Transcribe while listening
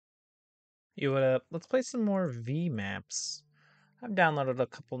You what up? Let's play some more V maps. I've downloaded a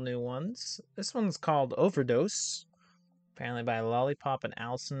couple new ones. This one's called Overdose, apparently by Lollipop and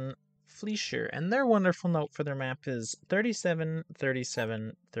Allison Fleischer, and their wonderful note for their map is 37,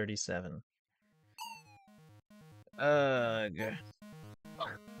 37, 37. Ugh.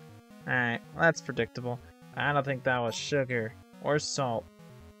 Alright, that's predictable. I don't think that was sugar or salt.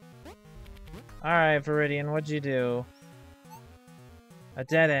 Alright, Viridian, what'd you do? A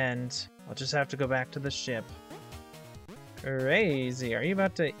dead end. I'll just have to go back to the ship. Crazy. Are you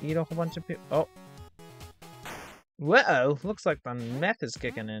about to eat a whole bunch of people? Oh. Whoa! Looks like the meth is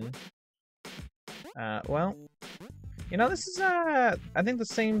kicking in. Well. You know, this is, I think the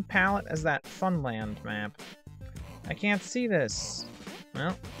same palette as that Funland map. I can't see this.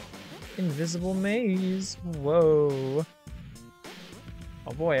 Well. Invisible maze. Whoa.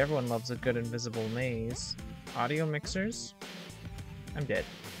 Oh boy, everyone loves a good invisible maze. Audio mixers. I'm dead.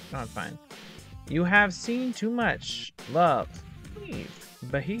 No, I'm fine. You have seen too much. Love. Leave.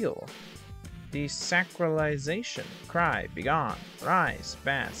 Beheel. Desacralization. Cry. Begone. Rise.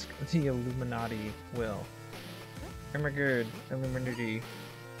 Bask. The Illuminati will. Immergird. Illuminati.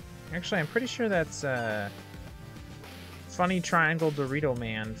 Actually, I'm pretty sure that's, Funny Triangle Dorito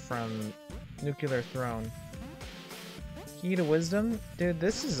Man from Nuclear Throne. Key to Wisdom? Dude,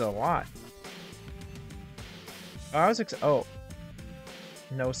 this is a lot. Oh, I was oh.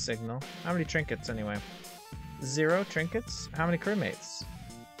 No signal. How many trinkets, anyway? 0 trinkets? How many crewmates?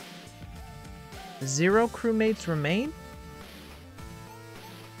 0 crewmates remain?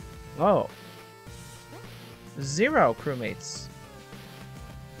 Oh. 0 crewmates.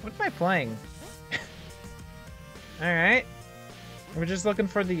 What am I playing? Alright. We're just looking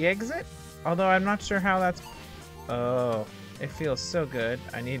for the exit? Although I'm not sure how that's... Oh. It feels so good.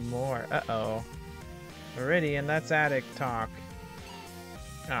 I need more. Uh-oh. Viridian, that's addict talk.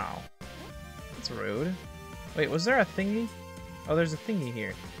 Oh. That's rude. Wait, was there a thingy? Oh, there's a thingy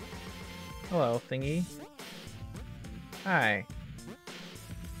here. Hello, thingy. Hi.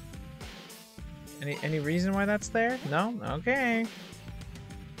 Any reason why that's there? No? Okay.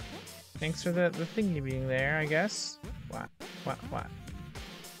 Thanks for the thingy being there, I guess. What?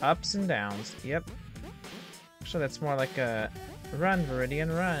 Ups and downs. Yep. Actually, that's more like a... Run,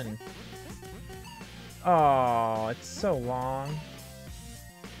 Viridian, run. Oh, it's so long.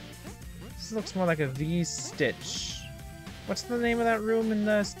 This looks more like a V-stitch. What's the name of that room in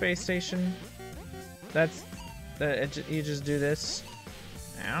the space station? That's... you just do this.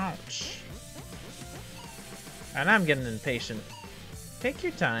 Ouch. And I'm getting impatient. Take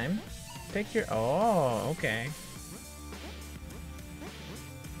your time. Take your... Oh, okay.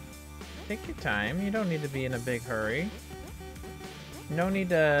 Take your time. You don't need to be in a big hurry. No need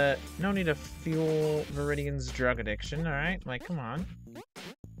to fuel Viridian's drug addiction, alright? Like, come on.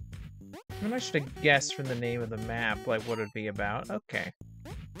 I mean, I should have guessed from the name of the map, like, what it'd be about. Okay.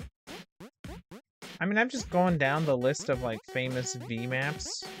 I mean, I'm just going down the list of, like, famous V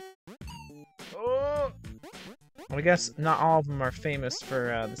maps. Oh! Well, I guess not all of them are famous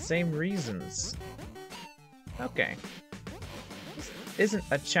for the same reasons. Okay. This isn't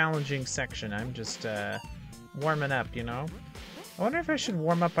a challenging section. I'm just warming up, you know? I wonder if I should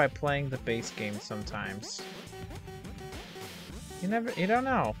warm up by playing the base game sometimes. You don't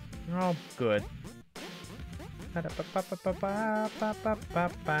know. Oh, good. Oh.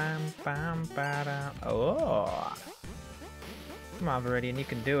 Come on, Viridian, you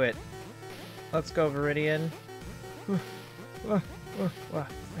can do it. Let's go, Viridian.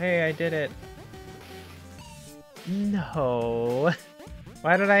 Hey, I did it. No.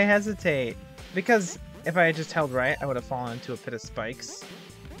 Why did I hesitate? Because if I had just held right, I would have fallen into a pit of spikes.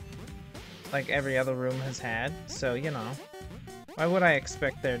 Like every other room has had. So, you know. Why would I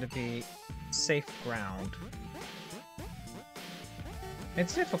expect there to be safe ground?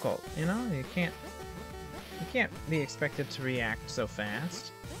 It's difficult, you know? You can't be expected to react so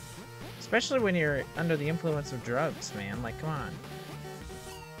fast. Especially when you're under the influence of drugs, man. Like, come on.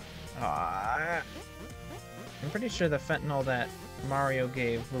 I'm pretty sure the fentanyl that Mario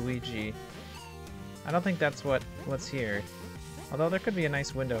gave Luigi, I don't think that's what's here. Although there could be a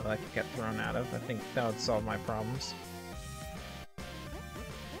nice window I could get thrown out of. I think that would solve my problems.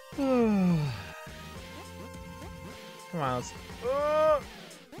 Come on, let's...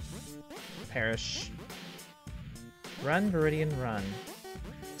 Perish. Run, Viridian, run.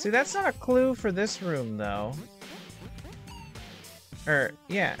 See, that's not a clue for this room, though. Or,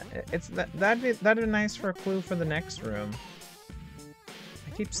 yeah, that'd be nice for a clue for the next room.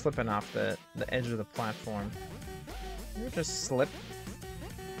 I keep slipping off the edge of the platform. You ever just slip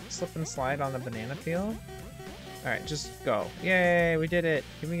and slide on the banana peel? Alright, just go. Yay, we did it.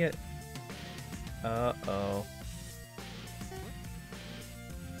 Give me it. Uh-oh.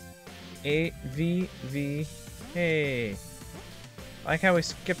 AVV. Hey. I like how we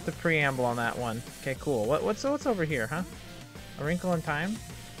skipped the preamble on that one. Okay, cool. What's over here, huh? A Wrinkle in Time?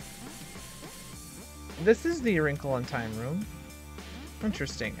 This is the Wrinkle in Time room.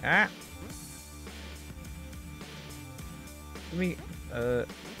 Interesting. Ah. Let me,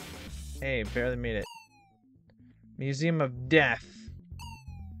 hey, barely made it. Museum of Death.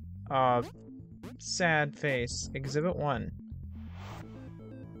 Aw, sad face. Exhibit 1.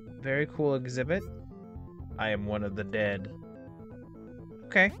 Very cool exhibit. I am one of the dead.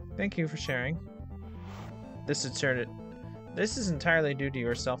 Okay, thank you for sharing. This is entirely due to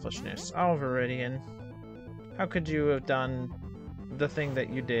your selfishness. Oh, Viridian. How could you have done the thing that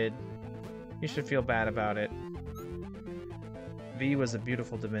you did? You should feel bad about it. V was a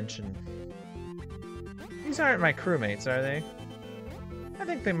beautiful dimension. These aren't my crewmates, are they? I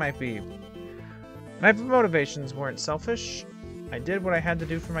think they might be. My motivations weren't selfish. I did what I had to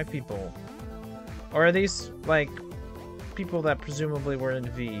do for my people. Or are these, like, people that presumably were in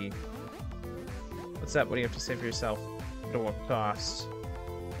V? What's that? What do you have to say for yourself? At what cost?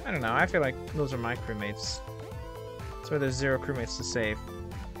 I don't know. I feel like those are my crewmates. That's why there's 0 crewmates to save.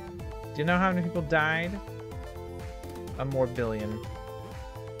 Do you know how many people died? A more billion.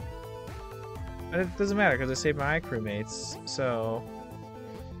 But it doesn't matter because I saved my crewmates, so...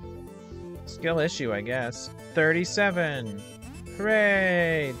 Skill issue, I guess. 37!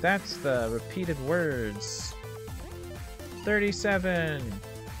 Hooray! That's the repeated words. 37!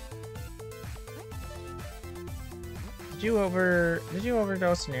 Did you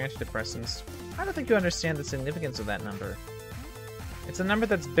overdose on your antidepressants? I don't think you understand the significance of that number. It's a number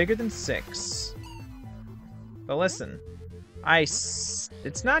that's bigger than 6. But listen,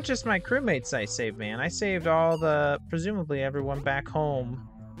 it's not just my crewmates I saved, man. I saved presumably everyone back home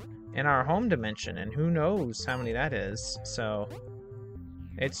in our home dimension, and who knows how many that is. So,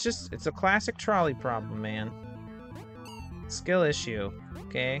 it's a classic trolley problem, man. Skill issue,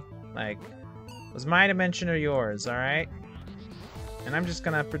 okay? Like, was my dimension or yours, alright? And I'm just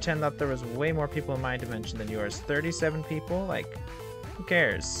gonna pretend that there was way more people in my dimension than yours. 37 people? Like, who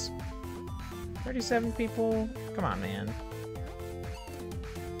cares? 37 people? Come on, man.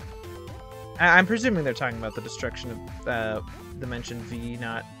 I'm presuming they're talking about the destruction of Dimension V,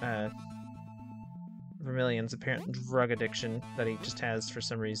 not Vermilion's apparent drug addiction that he just has for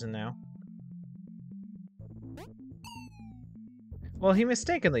some reason now. Well, he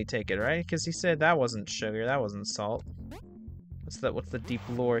mistakenly take it, right? Because he said that wasn't sugar, that wasn't salt. What's the deep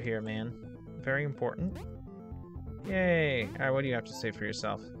lore here, man? Very important. Yay! Alright, what do you have to say for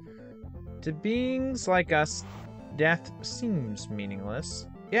yourself? To beings like us, death seems meaningless.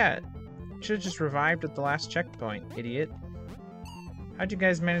 Yeah, should have just revived at the last checkpoint, idiot. How'd you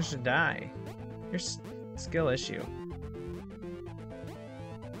guys manage to die? Your skill issue.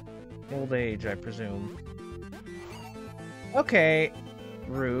 Old age, I presume. Okay,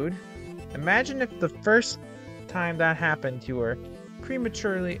 rude. Imagine if the first time that happened you were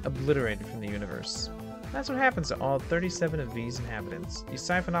prematurely obliterated from the universe. That's what happens to all 37 of V's inhabitants. You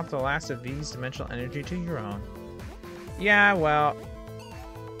siphon off the last of V's dimensional energy to your own. Yeah, well...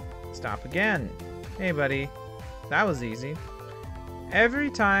 Stop again. Hey, buddy. That was easy.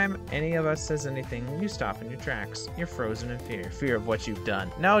 Every time any of us says anything, you stop in your tracks. You're frozen in fear. Fear of what you've done.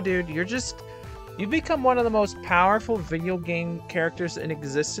 No, dude, you've become one of the most powerful video game characters in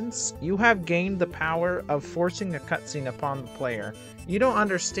existence. You have gained the power of forcing a cutscene upon the player. You don't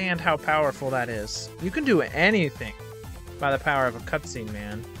understand how powerful that is. You can do anything by the power of a cutscene,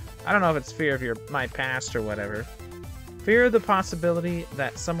 man. I don't know if it's fear of my past or whatever. Fear of the possibility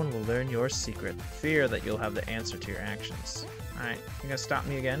that someone will learn your secret. Fear that you'll have the answer to your actions. Alright, you gonna stop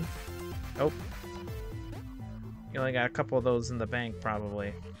me again? Oh. You only got a couple of those in the bank,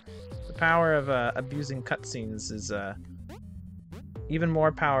 probably. The power of abusing cutscenes is even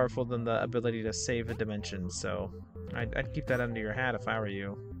more powerful than the ability to save a dimension, so I'd keep that under your hat if I were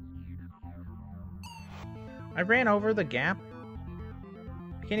you. I ran over the gap.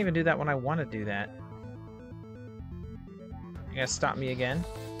 I can't even do that when I want to do that. You gonna stop me again?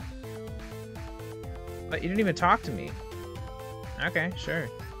 But you didn't even talk to me. Okay, sure.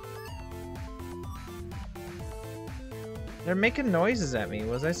 They're making noises at me.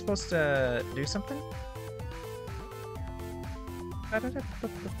 Was I supposed to do something?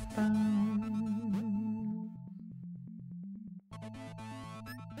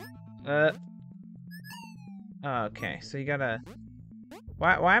 Okay, so you gotta...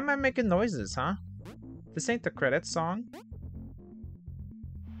 Why am I making noises, huh? This ain't the credits song.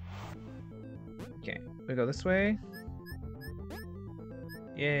 Okay, we go this way.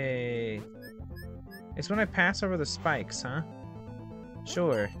 Yay. It's when I pass over the spikes, huh?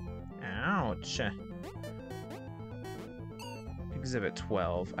 Sure. Ouch. Exhibit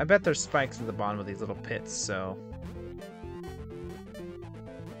 12. I bet there's spikes at the bottom of these little pits, so...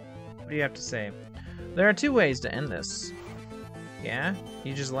 What do you have to say? There are two ways to end this. Yeah?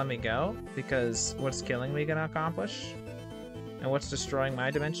 You just let me go? Because what's killing me gonna accomplish? And what's destroying my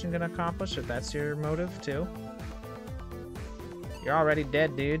dimension gonna accomplish, if that's your motive, too? You're already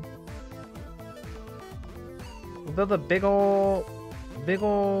dead, dude. We'll build a big ol'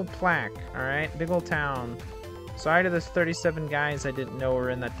 plaque, alright? Big ol' town. Sorry to the 37 guys I didn't know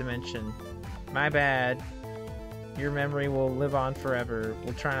were in that dimension. My bad. Your memory will live on forever.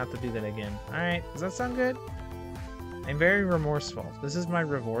 We'll try not to do that again. Alright, does that sound good? I'm very remorseful. This is my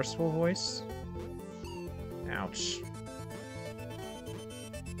remorseful voice. Ouch.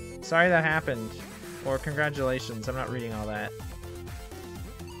 Sorry that happened. Or congratulations, I'm not reading all that.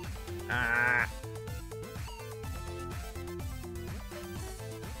 Ah.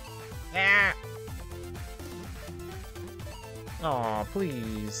 Ah. Aw,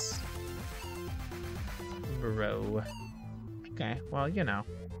 please. Bro. Okay, well, you know.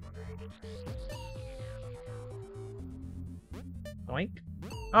 Oink.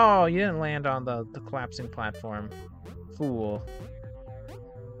 Oh, you didn't land on the collapsing platform. Fool.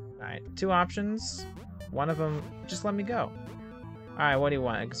 Alright, two options. One of them, just let me go. Alright, what do you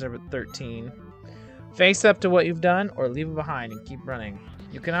want? Exhibit 13. Face up to what you've done, or leave it behind and keep running.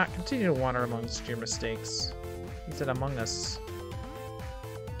 You cannot continue to wander amongst your mistakes. He said among us.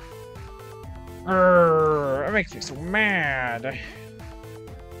 Urgh, that makes me so mad.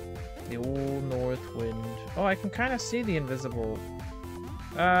 The old north wind. Oh, I can kind of see the invisible...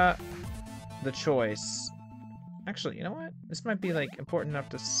 the choice. Actually, you know what? This might be, like, important enough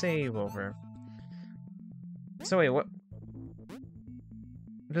to save over. So wait, what?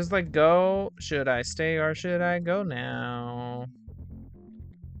 Just, like, go? Should I stay or should I go now?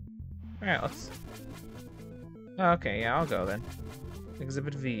 Alright, let's... Okay, yeah, I'll go then.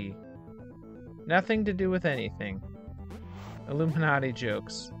 Exhibit V. Nothing to do with anything. Illuminati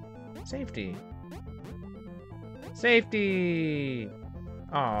jokes. Safety. Safety!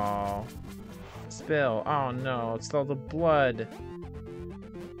 Aww. Spill. Oh no, it's all the blood.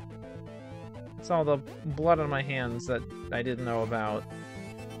 It's all the blood on my hands that I didn't know about.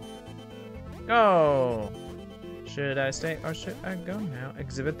 Go! Should I stay or should I go now?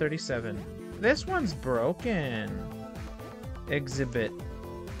 Exhibit 37. This one's broken. Exhibit.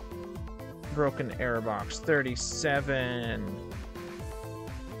 Broken error box 37.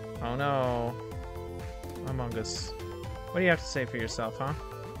 Oh no. Among Us. What do you have to say for yourself, huh?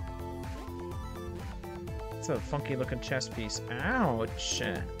 It's a funky looking chess piece. Ouch.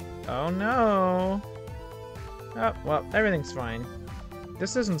 Oh no. Oh, well, everything's fine.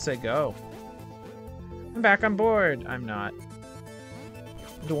 This doesn't say go. I'm back on board. I'm not.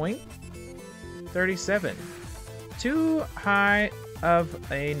 Doink. 37. Too high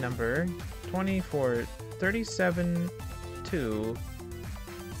of a number. 24. 37. 2.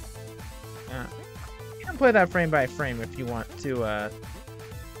 You can play that frame by frame if you want to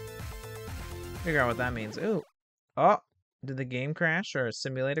figure out what that means. Ooh. Oh, did the game crash or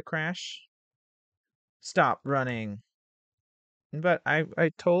simulate a crash? Stop running. But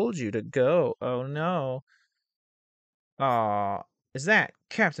I told you to go. Oh no. Aw, is that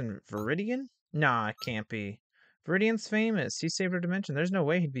Captain Viridian? Nah, it can't be. Viridian's famous. He saved our dimension. There's no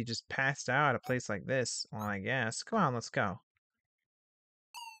way he'd be just passed out at a place like this. Well, I guess. Come on, let's go.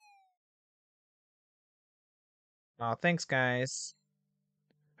 Oh, thanks, guys.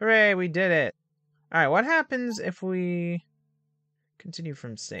 Hooray, we did it. Alright, what happens if we continue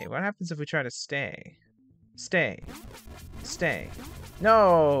from stay? What happens if we try to stay? Stay. Stay.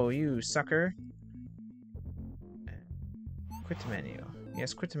 No, you sucker. Quit menu.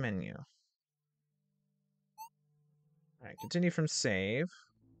 Yes, quit menu. Alright, continue from save.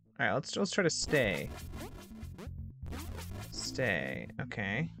 Alright, let's try to stay. Stay.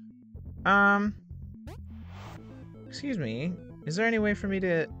 Okay. Excuse me. Is there any way for me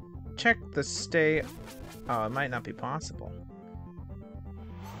to check the stay? Oh, it might not be possible.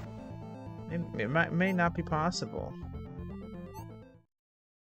 It may not be possible.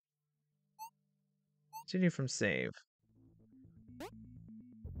 Continue from save.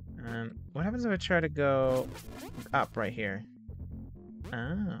 What happens if I try to go up right here?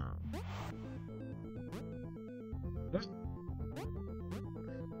 Oh.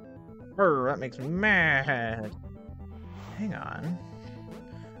 That makes me mad. Hang on.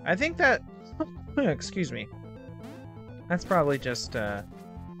 I think that... excuse me. That's probably just an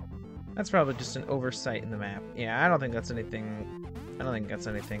oversight in the map. Yeah, I don't think that's anything...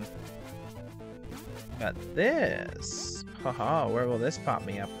 But this... Haha, where will this pop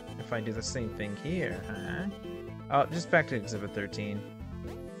me up if I do the same thing here, huh? Oh, just back to Exhibit 13.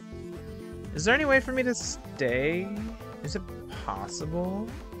 Is there any way for me to stay? Is it possible?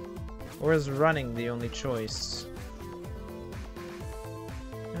 Or is running the only choice?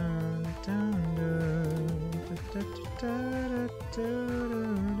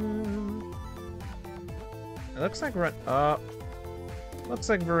 It looks like run. Oh, looks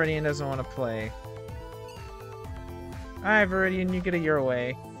like Viridian doesn't want to play. Alright, Viridian, you get it your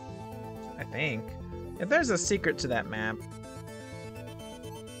way. I think. If there's a secret to that map,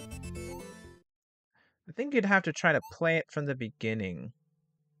 I think you'd have to try to play it from the beginning.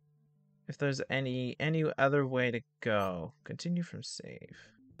 If there's any other way to go. Continue from save.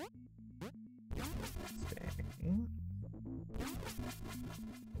 Stay.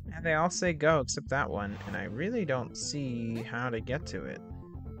 And they all say go except that one, and I really don't see how to get to it.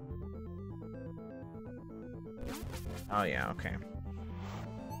 Oh yeah, okay.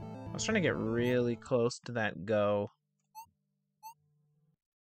 I was trying to get really close to that go.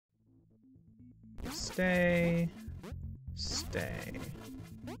 Stay. Stay.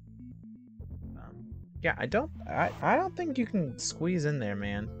 Yeah, I don't think you can squeeze in there,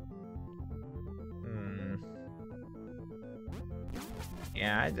 man.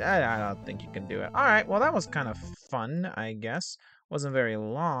 Yeah, I don't think you can do it. Alright, well that was kind of fun, I guess. Wasn't very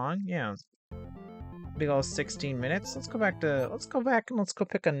long. Yeah. Big old 16 minutes. Let's go back and let's go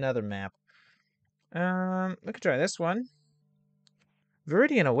pick another map. We could try this one.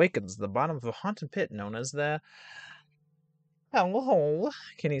 Viridian awakens at the bottom of a haunted pit known as the Hellhole.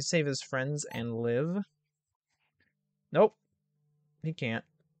 Can he save his friends and live? Nope. He can't.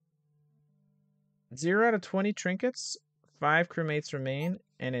 0 out of 20 trinkets. 5 crewmates remain,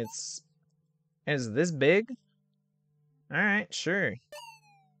 and it's this big? Alright, sure.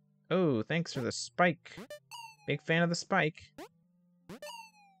 Oh, thanks for the spike. Big fan of the spike.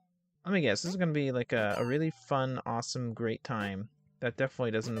 Let me guess, this is gonna be like a really fun, awesome, great time. That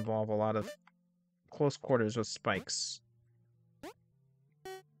definitely doesn't involve a lot of close quarters with spikes.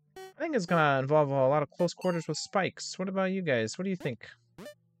 I think it's gonna involve a lot of close quarters with spikes. What about you guys? What do you think?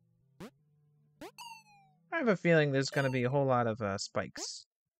 I have a feeling there's gonna be a whole lot of spikes.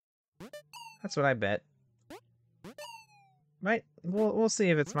 That's what I bet. Right? We'll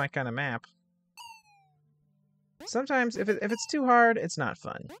see if it's my kind of map. Sometimes, if it's too hard, it's not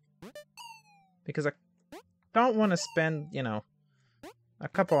fun. Because I don't want to spend, you know, a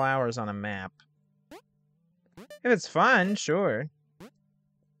couple hours on a map. If it's fun, sure.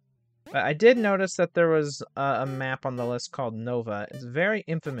 But I did notice that there was a map on the list called Nova. It's very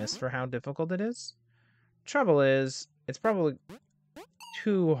infamous for how difficult it is. Trouble is, it's probably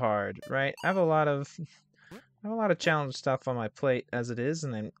too hard, right? I have a lot of challenge stuff on my plate as it is,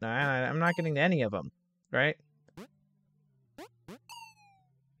 and I'm not getting to any of them, right?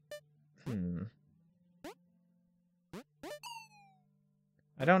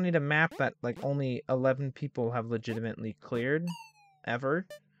 I don't need a map that like only 11 people have legitimately cleared ever,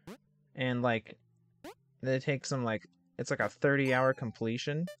 and like it takes them like it's like a 30-hour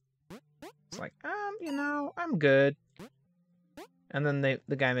completion. It's like you know, I'm good. And then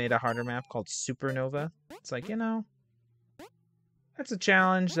the guy made a harder map called Supernova. It's like, you know, that's a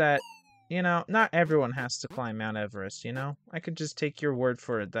challenge that, you know, not everyone has to climb Mount Everest, you know? I could just take your word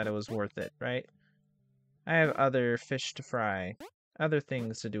for it that it was worth it, right? I have other fish to fry. Other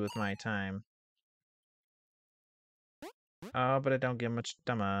things to do with my time. Oh, but I don't get much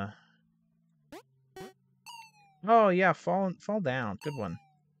dumber. Oh, yeah, fall down. Good one.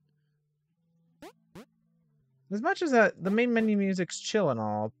 As much as the main menu music's chill and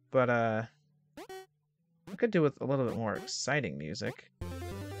all, but I could do with a little bit more exciting music.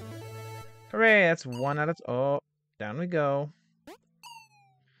 Hooray, that's 1 out of... Oh, down we go. Do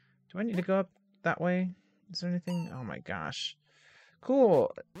I need to go up that way? Is there anything? Oh my gosh.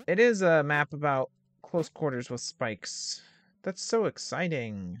 Cool. It is a map about close quarters with spikes. That's so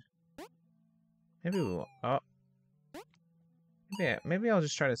exciting. Maybe we'll... Oh. Yeah, maybe I'll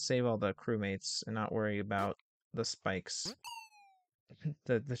just try to save all the crewmates and not worry about the spikes.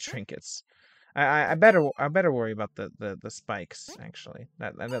 the trinkets. I better worry about the spikes, actually.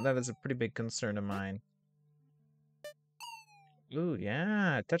 That is a pretty big concern of mine. Ooh,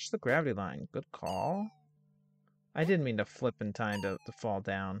 yeah, touch the gravity line. Good call. I didn't mean to flip in time to fall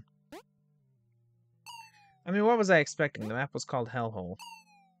down. I mean, what was I expecting? The map was called Hellhole.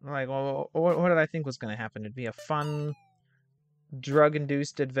 Like, well, what did I think was going to happen? It'd be a fun,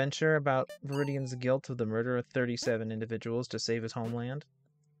 drug-induced adventure about Viridian's guilt of the murder of 37 individuals to save his homeland.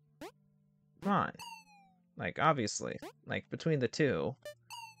 Come on. Like, obviously. Like, between the two,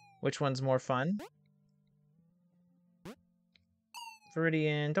 which one's more fun?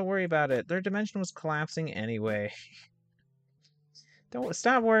 Viridian, don't worry about it. Their dimension was collapsing anyway. Don't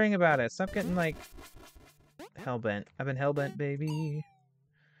stop worrying about it. Stop getting like hellbent. I've been hellbent, baby.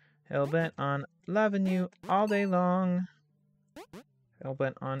 Hellbent on loving you all day long.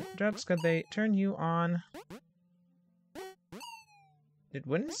 Hellbent on drugs, could they turn you on?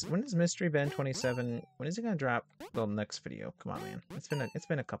 When is Mystery Ben 27? When is he gonna drop the next video? Come on, man. It's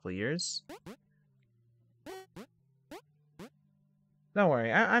been a couple of years. Don't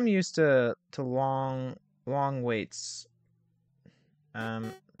worry, I'm used to long waits.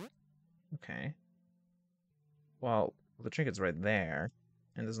 Okay. Well, the trinket's right there,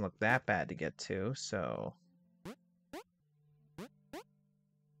 and it doesn't look that bad to get to, so.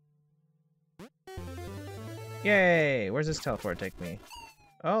 Yay! Where's this teleport take me?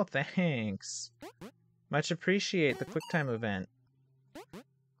 Oh, thanks. Much appreciate the QuickTime event.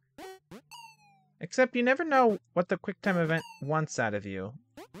 Except you never know what the QuickTime event wants out of you.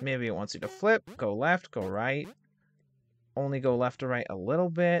 Maybe it wants you to flip, go left, go right. Only go left or right a little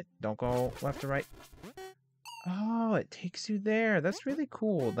bit. Don't go left or right. Oh, it takes you there. That's really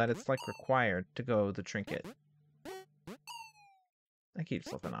cool that it's like required to go the trinket. I keep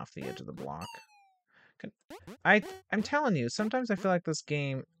slipping off the edge of the block. I'm telling you, sometimes I feel like this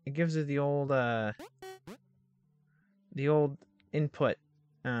game, it gives you the old input.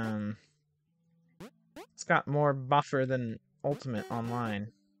 It's got more buffer than Ultimate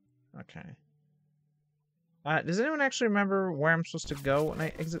Online. Okay. Does anyone actually remember where I'm supposed to go when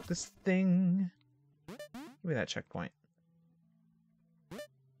I exit this thing? Give me that checkpoint.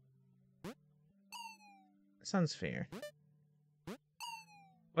 Sunsphere.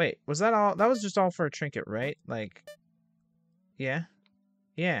 Wait, was that all? That was just all for a trinket, right? Like, yeah?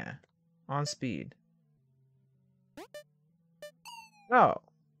 Yeah. On speed. Oh.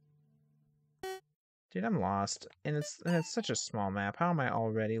 Dude, I'm lost. And it's such a small map. How am I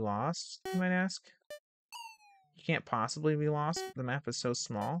already lost, you might ask? You can't possibly be lost. The map is so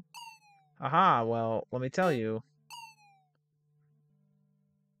small. Aha, well, let me tell you.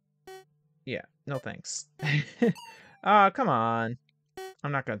 Yeah, no thanks. Ah, come on.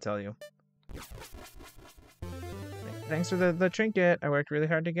 I'm not gonna tell you. Thanks for the trinket. I worked really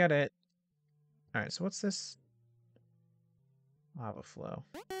hard to get it. Alright, so what's this? Lava flow.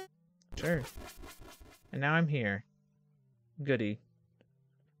 Sure. And now I'm here. Goody.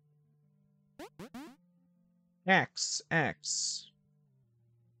 X.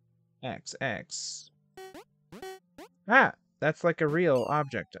 Ah! That's like a real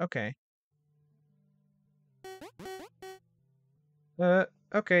object. Okay.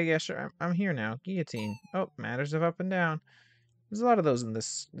 Okay, yeah, sure. I'm here now. Guillotine. Oh, matters of up and down. There's a lot of those in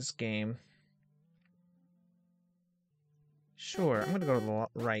this game. Sure, I'm gonna go to the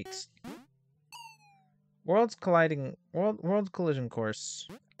right. Worlds colliding. World collision course.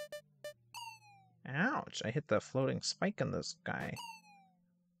 Ouch! I hit the floating spike in the sky.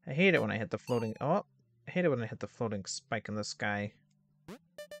 I hate it when I hit the floating. Oh, I hate it when I hit the floating spike in the sky.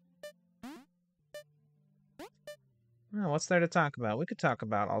 Oh, what's there to talk about? We could talk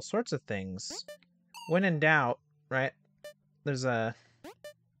about all sorts of things. When in doubt, right? There's a...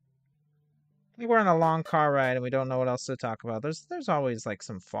 we're on a long car ride and we don't know what else to talk about. There's always like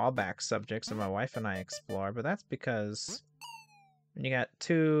some fallback subjects that my wife and I explore, but that's because when you got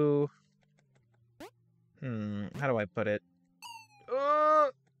two... how do I put it?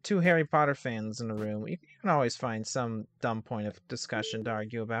 Two Harry Potter fans in a room. You can always find some dumb point of discussion to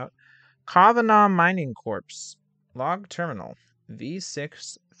argue about. Kavanaugh Mining Corps. Log Terminal.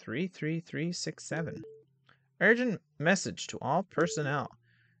 V633367. Urgent message to all personnel.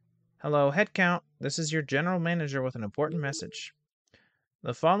 Hello, head count. This is your general manager with an important message.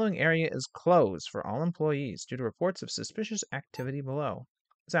 The following area is closed for all employees due to reports of suspicious activity below.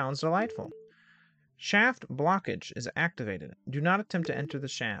 Sounds delightful. Shaft blockage is activated. Do not attempt to enter the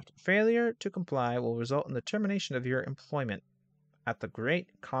shaft. Failure to comply will result in the termination of your employment at the Great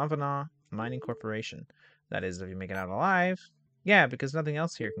Kavanaugh Mining Corporation. That is, if you make it out alive. Yeah, because nothing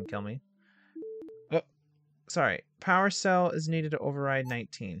else here can kill me. Oh, sorry. Power cell is needed to override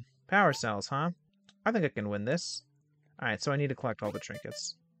 19. Power cells, huh? I think I can win this. Alright, so I need to collect all the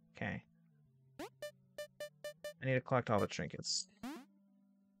trinkets. Okay. I need to collect all the trinkets.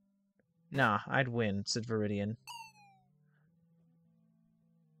 Nah, I'd win, said Viridian.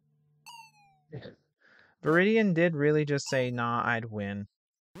 Viridian did really just say, nah, I'd win.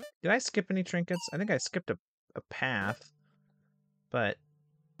 Did I skip any trinkets? I think I skipped a path. But...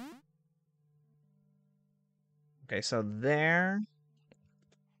 okay, so there...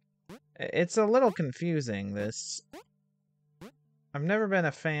 it's a little confusing, this. I've never been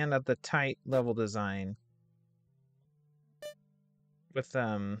a fan of the tight level design. with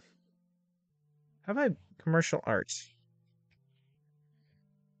how about commercial art?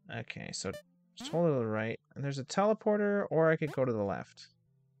 Okay, so totally to the right. And there's a teleporter, or I could go to the left.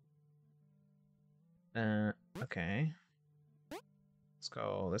 Okay. Let's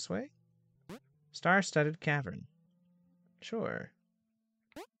go this way. Star-studded cavern. Sure.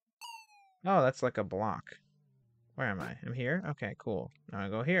 Oh, that's like a block. Where am I? I'm here? Okay, cool. Now I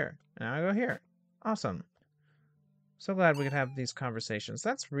go here. Now I go here. Awesome. So glad we could have these conversations.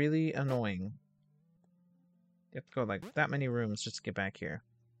 That's really annoying. You have to go like that many rooms just to get back here.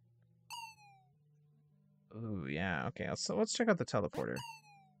 Ooh, yeah. Okay, so let's check out the teleporter.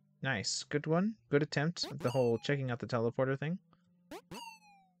 Nice. Good one. Good attempt at the whole checking out the teleporter thing.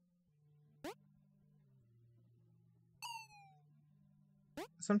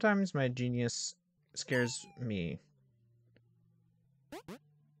 Sometimes my genius scares me.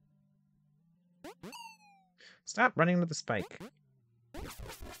 Stop running with the spike.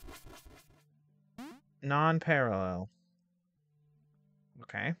 Non-parallel.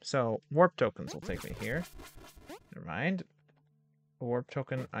 Okay, so warp tokens will take me here. Never mind. A warp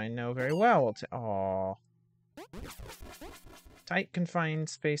token I know very well. Aww. Tight confined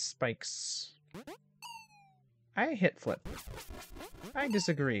space spikes. I hit flip. I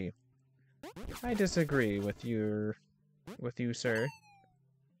disagree. I disagree with you, sir.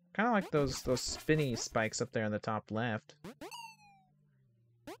 Kind of like those spinny spikes up there in the top left.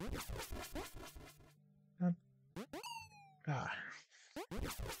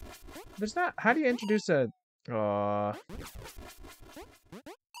 There's not. How do you introduce a? No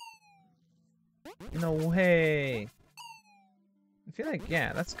way. I feel like,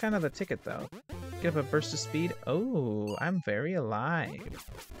 yeah, that's kind of the ticket though. Give a burst of speed. Oh, I'm very alive.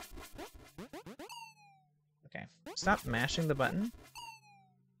 Okay, stop mashing the button.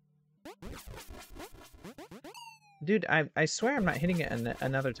 Dude, I swear I'm not hitting it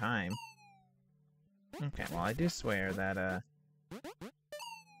another time. Okay, well, I do swear that,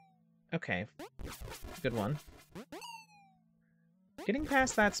 okay. Good one. Getting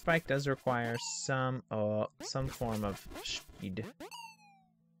past that spike does require some form of speed.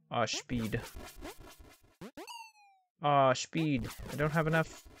 Speed. Speed. I don't have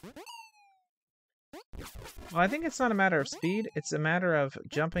enough. Well, I think it's not a matter of speed. It's a matter of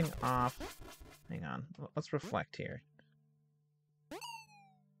jumping off. Hang on. Let's reflect here.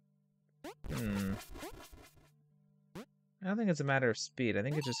 I don't think it's a matter of speed. I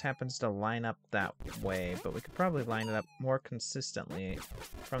think it just happens to line up that way, but we could probably line it up more consistently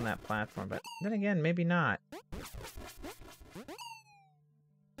from that platform. But then again, maybe not.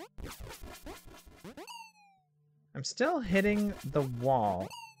 I'm still hitting the wall,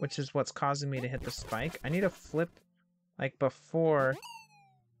 which is what's causing me to hit the spike. I need to flip, like, before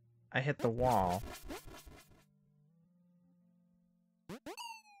I hit the wall.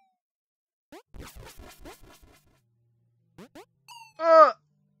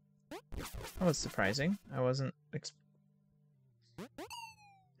 That was surprising. I wasn't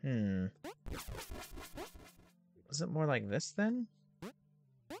Was it more like this then?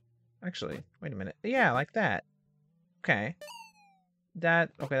 Actually, wait a minute. Yeah, like that. Okay. Okay,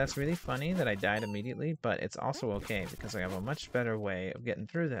 that's really funny that I died immediately, but it's also okay because I have a much better way of getting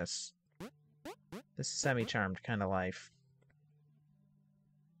through this. This semi-charmed kind of life.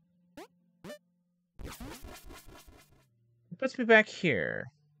 It puts me back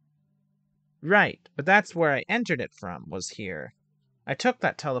here. Right, but that's where I entered it from, was here. I took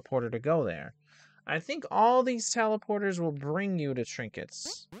that teleporter to go there. I think all these teleporters will bring you to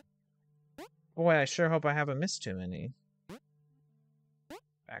Trinkets. Boy, I sure hope I haven't missed too many.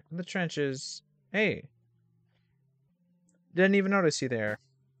 Back in the trenches. Hey! Didn't even notice you there.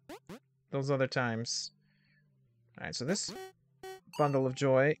 Those other times. Alright, so this bundle of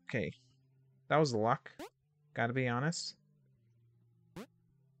joy. Okay. That was luck. Gotta be honest.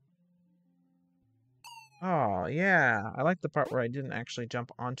 Oh, yeah. I like the part where I didn't actually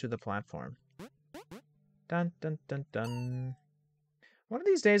jump onto the platform. Dun, dun, dun, dun. One of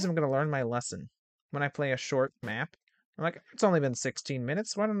these days I'm going to learn my lesson. When I play a short map, I'm like, it's only been 16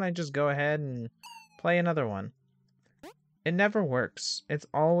 minutes. Why don't I just go ahead and play another one? It never works. It's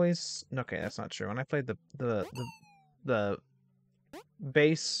always... Okay, that's not true. When I played the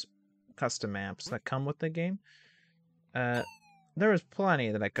base custom maps that come with the game, there was plenty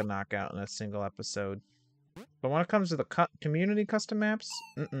that I could knock out in a single episode. But when it comes to the community custom maps,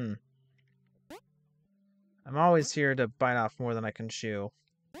 I'm always here to bite off more than I can chew.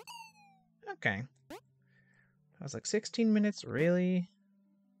 Okay. I was like, 16 minutes? Really?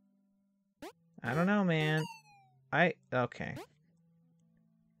 I don't know, man. Okay.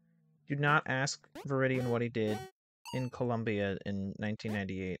 Do not ask Viridian what he did. in Colombia in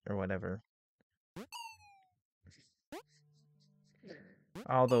 1998 or whatever.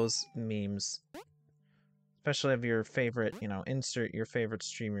 All those memes. Especially of your favorite, you know, insert your favorite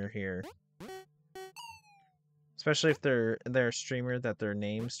streamer here. Especially if they're a streamer that their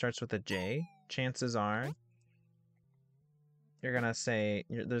name starts with a J, chances are you're gonna say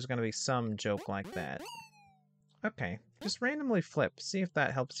there's gonna be some joke like that. Okay, just randomly flip. See if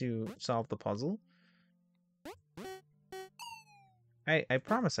that helps you solve the puzzle. I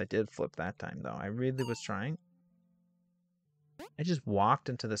promise I did flip that time though. I really was trying. I just walked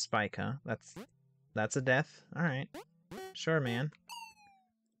into the spike, huh? That's a death. All right, sure, man.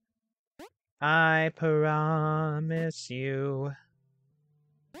 I promise you.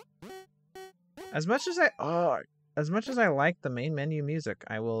 As much as I like the main menu music,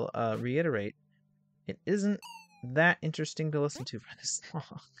 I will reiterate, it isn't that interesting to listen to for this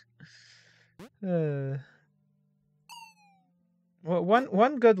long. Well,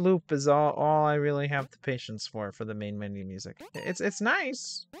 one good loop is all I really have the patience for the main menu music. It's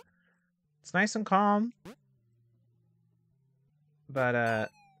nice. It's nice and calm.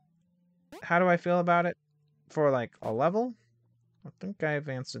 But how do I feel about it for like a level? I think I've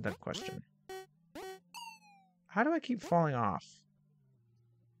answered that question. How do I keep falling off?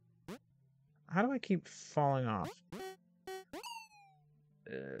 How do I keep falling off?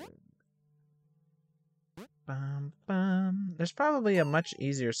 There's probably a much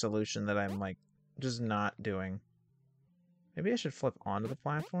easier solution that I'm like just not doing. Maybe I should flip onto the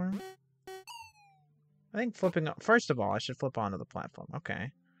platform. I think flipping, first of all, I should flip onto the platform.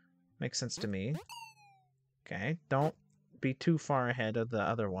 Okay. Makes sense to me. Okay, don't be too far ahead of the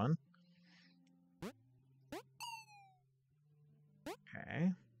other one.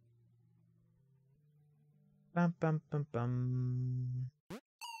 Okay. Bum, bum, bum, bum.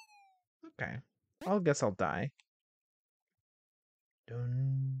 Okay. I guess I'll die.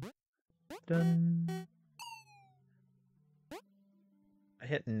 Dun, dun. I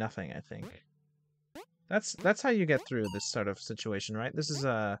hit nothing, I think. That's how you get through this sort of situation, right? This is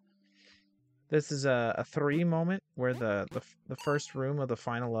a 3 moment where the first room of the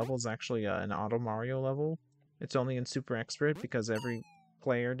final level is actually an Auto Mario level. It's only in Super Expert because every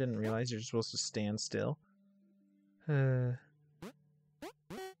player didn't realize you're supposed to stand still. Dun,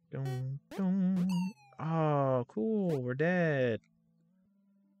 dun. Oh, cool, we're dead.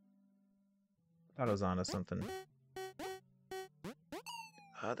 Thought I was onto something.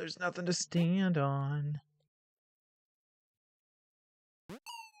 There's nothing to stand on.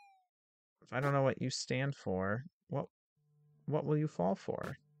 If I don't know what you stand for, what will you fall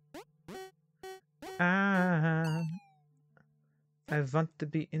for? I want to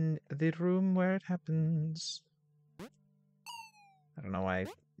be in the room where it happens. I don't know why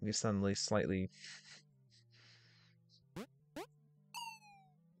you suddenly slightly...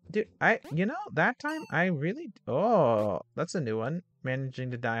 Dude, you know, that time I really... Oh, that's a new one. Managing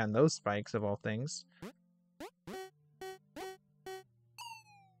to die on those spikes of all things.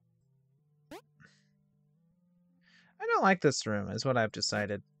 I don't like this room, is what I've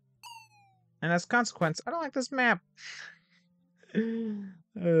decided. And as a consequence, I don't like this map.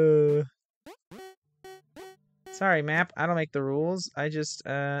 Sorry, map. I don't make the rules. I just,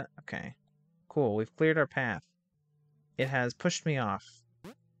 okay. Cool, we've cleared our path. It has pushed me off.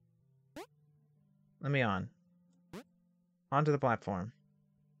 Let me on. Onto the platform.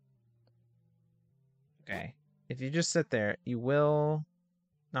 Okay. If you just sit there, you will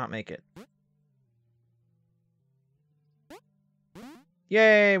not make it.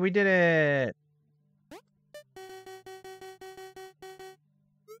 Yay, we did it!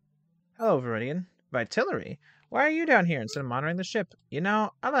 Hello, Viridian. Vitillery? Why are you down here instead of monitoring the ship? You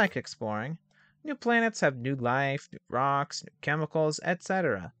know, I like exploring. New planets have new life, new rocks, new chemicals,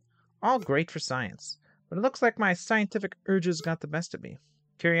 etc. All great for science. But it looks like my scientific urges got the best of me.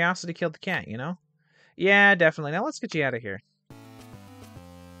 Curiosity killed the cat, you know? Yeah, definitely. Now let's get you out of here.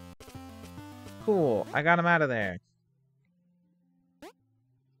 Cool. I got him out of there.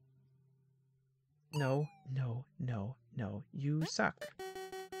 No, no, no, no. You suck.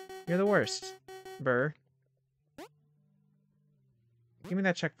 You're the worst. Burr. Give me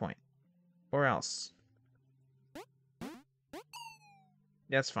that checkpoint. Or else.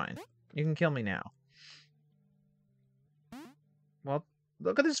 That's fine. You can kill me now. Well,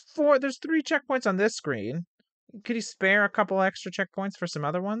 look at this there's 3 checkpoints on this screen. Could you spare a couple extra checkpoints for some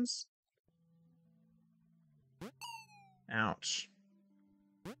other ones? Ouch.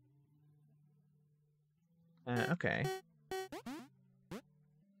 Okay.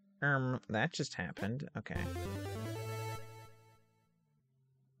 That just happened. Okay.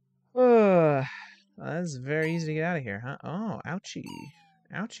 that's very easy to get out of here, huh? Oh, ouchie.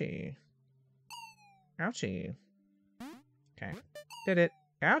 Ouchie. Ouchie. Okay. Did it.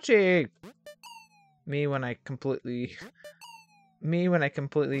 Ouchie! Me when I completely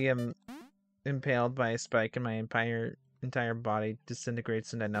am impaled by a spike and my entire body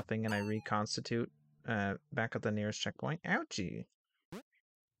disintegrates into nothing and I reconstitute back at the nearest checkpoint. Ouchie.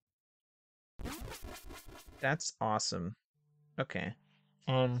 That's awesome. Okay.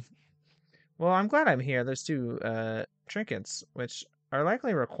 Well, I'm glad I'm here. There's 2 trinkets, which are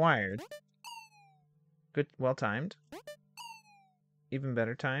likely required. Good, well timed. Even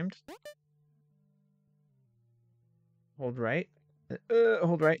better timed. Hold right.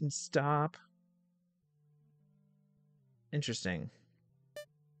 Hold right and stop. Interesting.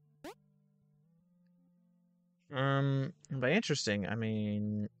 By interesting, I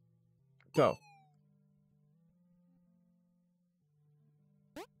mean go.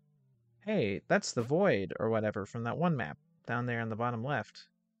 Hey, that's the void or whatever from that one map down there on the bottom left.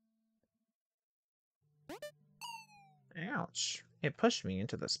 Ouch. It pushed me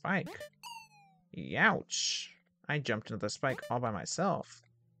into the spike. Youch. I jumped into the spike all by myself.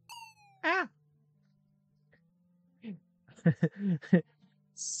 Ah!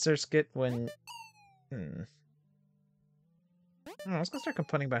 Surskit when... I was gonna start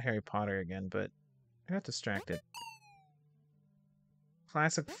complaining about Harry Potter again, but I got distracted.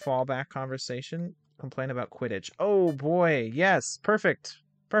 Classic fallback conversation. Complain about Quidditch. Oh boy, yes, perfect.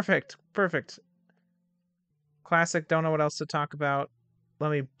 Perfect. Perfect. Classic, don't know what else to talk about.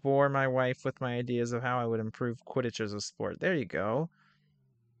 Let me bore my wife with my ideas of how I would improve Quidditch as a sport. There you go.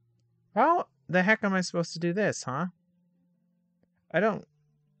 How the heck am I supposed to do this, huh? I don't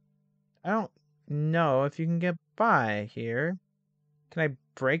know if you can get by here. Can I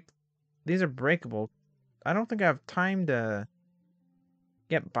break? These are breakable. I don't think I have time to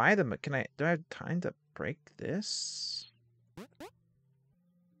get by them, but do I have time to break this?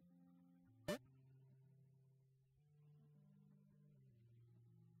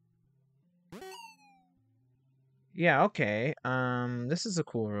 Yeah, okay. This is a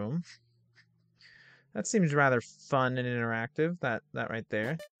cool room. That seems rather fun and interactive, that right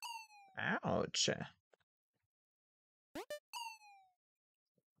there. Ouch.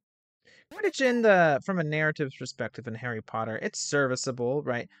 Quidditch from a narrative perspective in Harry Potter, it's serviceable,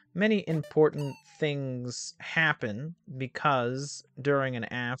 right? Many important things happen because during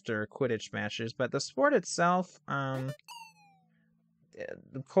and after Quidditch matches, but the sport itself, the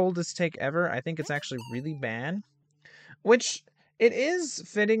coldest take ever, I think it's actually really bad. Which it is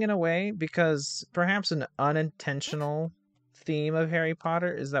fitting in a way because perhaps an unintentional theme of Harry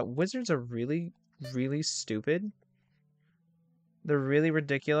Potter is that wizards are really, really stupid. They're really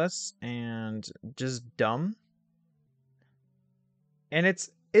ridiculous and just dumb. And it's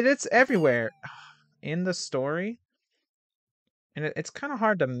everywhere in the story. And it's kind of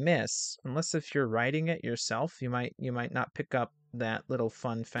hard to miss unless if you're writing it yourself, you might not pick up that little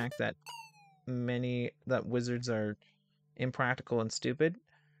fun fact that wizards are impractical and stupid.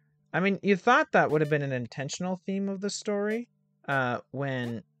 I mean, you thought that would have been an intentional theme of the story,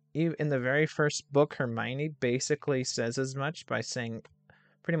 when in the very first book, Hermione basically says as much by saying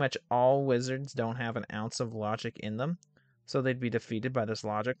pretty much all wizards don't have an ounce of logic in them, so they'd be defeated by this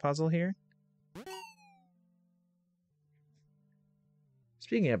logic puzzle here.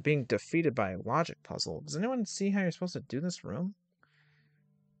 Speaking of being defeated by a logic puzzle, does anyone see how you're supposed to do this room?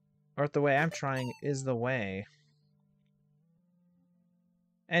 Or if the way I'm trying is the way?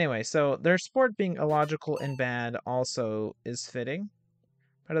 Anyway, so their sport being illogical and bad also is fitting.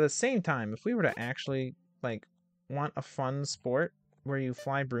 But at the same time, if we were to actually, like, want a fun sport where you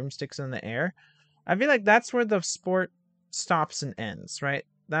fly broomsticks in the air, I feel like that's where the sport stops and ends, right?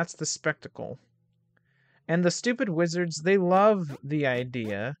 That's the spectacle. And the stupid wizards, they love the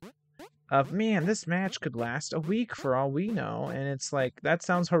idea of, man, this match could last a week for all we know. And it's like, that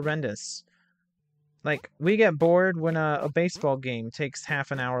sounds horrendous. Like, we get bored when a baseball game takes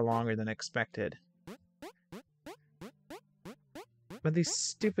half an hour longer than expected. But these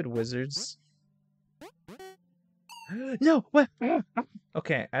stupid wizards... No! What?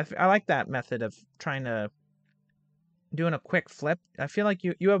 Okay, I like that method of doing a quick flip. I feel like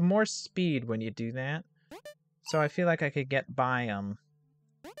you have more speed when you do that. So I feel like I could get by them.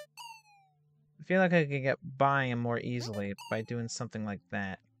 I feel like I could get by them more easily by doing something like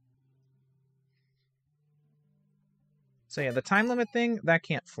that. So yeah, the time limit thing, that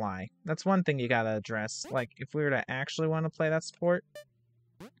can't fly. That's one thing you gotta address. Like, if we were to actually want to play that sport.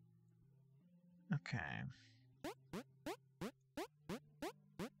 Okay.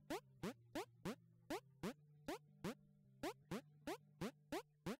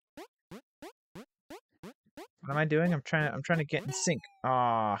 What am I doing? I'm trying to get in sync.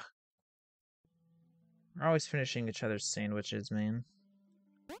 Ah, we're always finishing each other's sandwiches, man.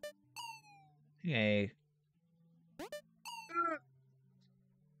 Hey.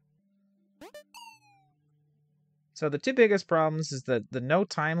 So the two biggest problems is the no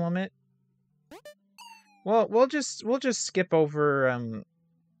time limit. Well, we'll just skip over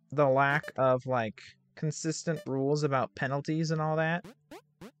the lack of like consistent rules about penalties and all that.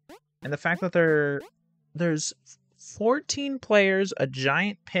 And the fact that there's 14 players, a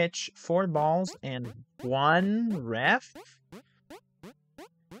giant pitch, 4 balls, and 1 ref.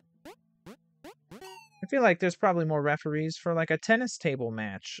 I feel like there's probably more referees for like a tennis table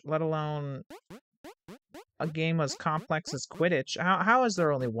match, let alone a game as complex as Quidditch. How is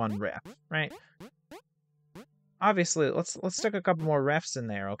there only 1 ref, right? Obviously, let's stick a couple more refs in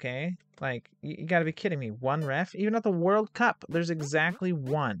there, okay? Like, you gotta be kidding me. 1 ref? Even at the World Cup, there's exactly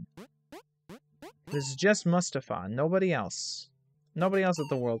 1. This is just Mustafa, nobody else. Nobody else at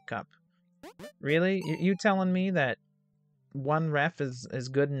the World Cup. Really? You telling me that 1 ref is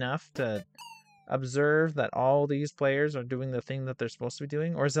good enough to observe that all these players are doing the thing that they're supposed to be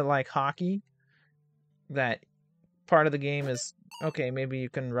doing? Or is it like hockey? That part of the game is, okay, maybe you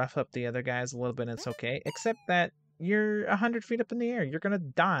can rough up the other guys a little bit and it's okay. Except that you're 100 feet up in the air. You're gonna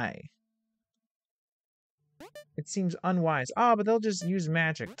die. It seems unwise. Oh, but they'll just use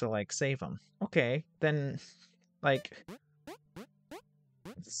magic to, like, save them. Okay, then, like...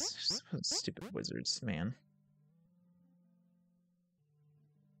 Stupid wizards, man.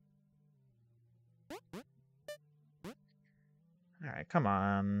 Alright, come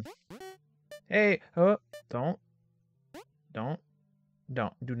on. Hey! Oh! Do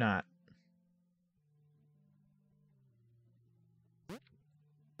not.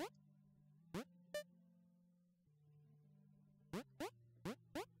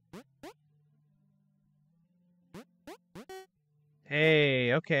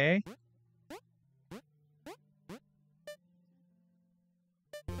 Hey, okay.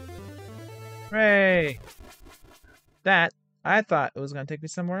 Hooray! That, I thought it was going to take me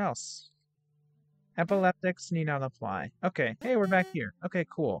somewhere else. Epileptics need not apply. Okay, hey, we're back here. Okay,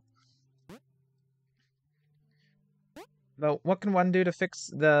 cool. Though, what can one do to fix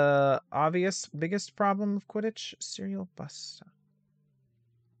the obvious biggest problem of Quidditch? Serial bust.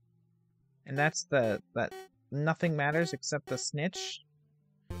 And that's that nothing matters except the snitch.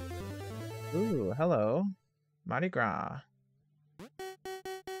 Ooh, hello. Mardi Gras.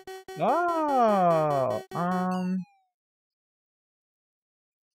 Oh!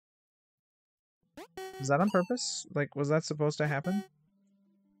 Was that on purpose? Like, was that supposed to happen?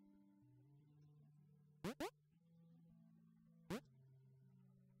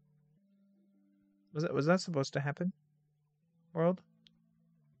 Was that supposed to happen? World?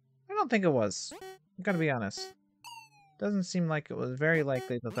 I don't think it was. I gotta be honest. Doesn't seem like it was very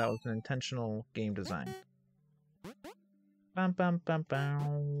likely that that was an intentional game design. Bum bum bum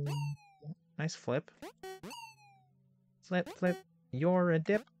bum. Nice flip. Flip, flip. You're a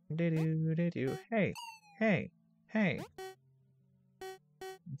dip. Do-do-do-do. Hey, hey, hey.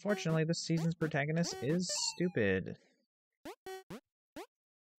 Unfortunately, this season's protagonist is stupid.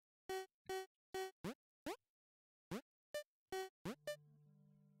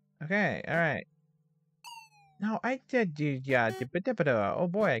 Okay, alright. No, I did do, yeah, oh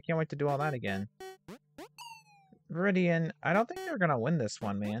boy, I can't wait to do all that again. Viridian, I don't think they're gonna win this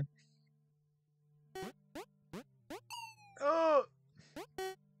one, man. Oh!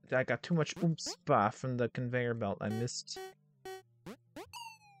 I got too much oomph from the conveyor belt. I missed.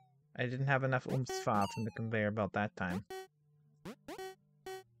 I didn't have enough oomph from the conveyor belt that time.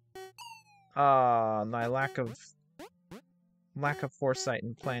 My lack of foresight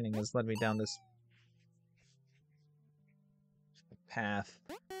and planning has led me down this path.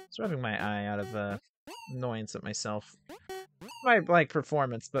 It's rubbing my eye out of annoyance at myself. My like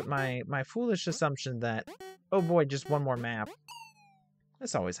performance, but my foolish assumption that, oh boy, just one more map.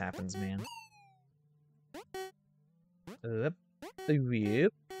 This always happens, man. Yep.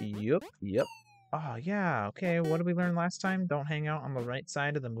 Oh, yeah, okay, what did we learn last time? Don't hang out on the right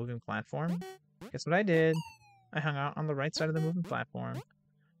side of the moving platform. Guess what I did? I hung out on the right side of the moving platform.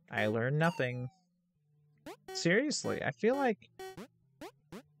 I learned nothing. Seriously, I feel like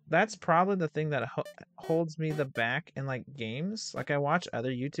that's probably the thing that holds me the back in, like, games. Like, I watch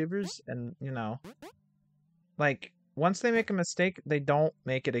other YouTubers and, you know, like, once they make a mistake, they don't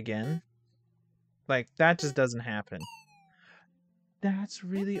make it again. Like, that just doesn't happen. That's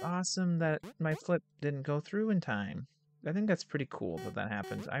really awesome that my flip didn't go through in time. I think that's pretty cool that that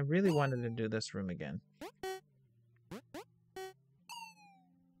happened. I really wanted to do this room again.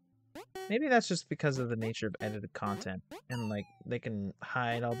 Maybe that's just because of the nature of edited content, and like they can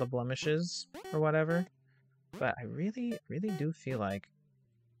hide all the blemishes or whatever. But I really do feel like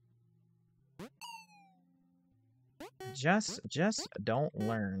just don't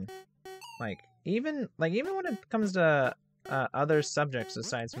learn. Like even when it comes to other subjects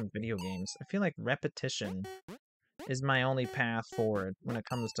aside from video games, I feel like repetition is my only path forward when it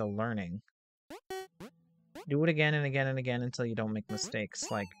comes to learning. Do it again and again and again until you don't make mistakes.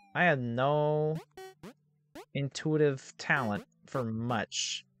 Like, I had no intuitive talent for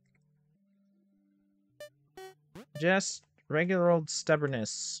much. Just regular old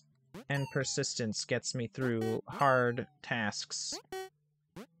stubbornness and persistence gets me through hard tasks.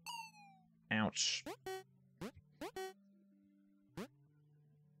 Ouch.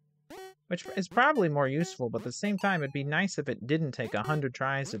 Which is probably more useful, but at the same time, it'd be nice if it didn't take 100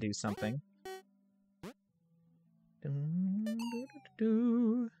 tries to do something.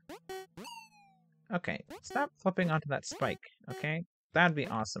 Okay, stop flipping onto that spike, okay? That'd be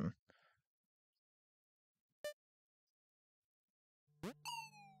awesome.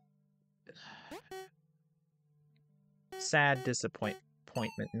 Sad disappointment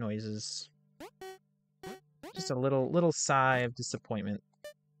noises. Just a little sigh of disappointment.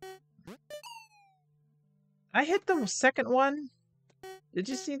 I hit the second one. Did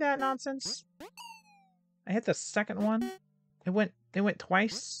you see that nonsense? I hit the second one. It went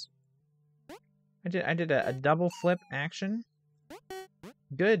twice. I did a double flip action.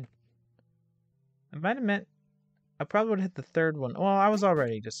 Good. I might have meant I probably would have hit the third one. Well, I was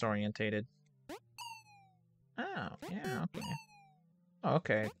already disorientated. Oh, yeah, okay. Oh,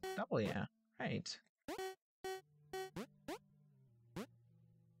 okay. Double, yeah. Right.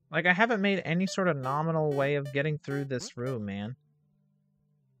 Like, I haven't made any sort of nominal way of getting through this room, man.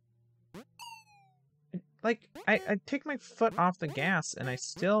 Like, I take my foot off the gas and I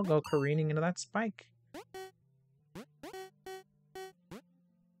still go careening into that spike.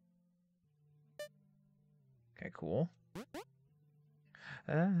 Okay, cool.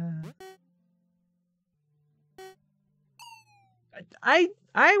 I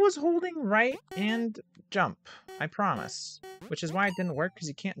was holding right and jump, I promise. Which is why it didn't work, because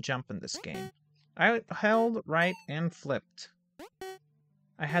you can't jump in this game. I held right and flipped.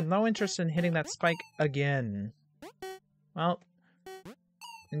 I had no interest in hitting that spike again. Well,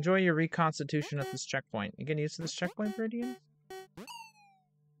 enjoy your reconstitution at this checkpoint. You getting used to this checkpoint, Viridian?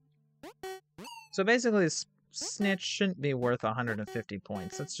 So basically, this snitch shouldn't be worth 150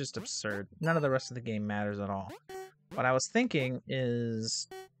 points. That's just absurd. None of the rest of the game matters at all. What I was thinking is,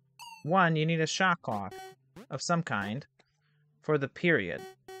 one, you need a shot clock of some kind for the period.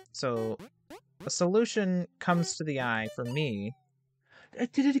 So, a solution comes to the eye for me. I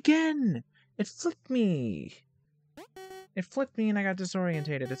did it again! It flipped me! It flipped me and I got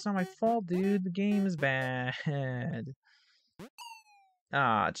disorientated. It's not my fault, dude. The game is bad.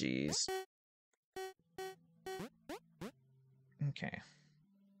 Ah, jeez. Okay.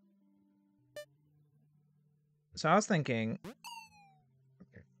 So I was thinking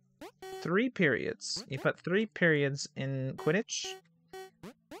 3 periods. You put 3 periods in Quidditch.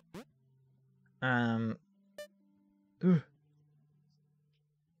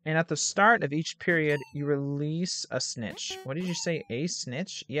 And at the start of each period, you release a snitch. What did you say? A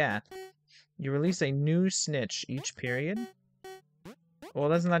snitch? Yeah. You release a new snitch each period. Well,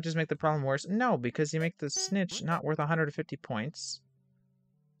 doesn't that just make the problem worse? No, because you make the snitch not worth 150 points.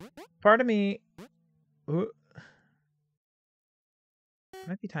 Part of me... Ooh.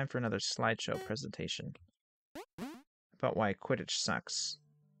 Might be time for another slideshow presentation. About why Quidditch sucks.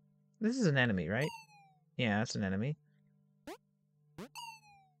 This is an enemy, right? Yeah, it's an enemy.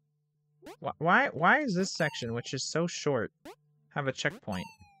 Why is this section, which is so short, have a checkpoint?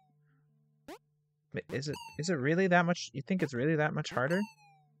 Is it really that much? You think it's really that much harder,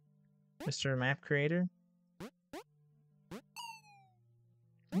 Mr. Map Creator?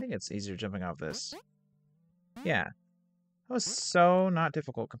 I think it's easier jumping off this. Yeah. That was so not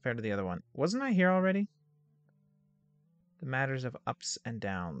difficult compared to the other one. Wasn't I here already? The matters of ups and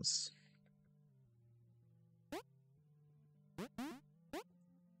downs.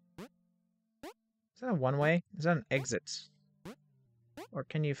 Is that a one-way? Is that an exit? Or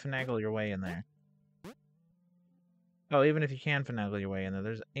can you finagle your way in there? Oh, even if you can finagle your way in there,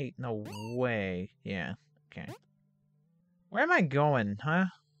 there's 8. No way. Yeah. Okay. Where am I going, huh?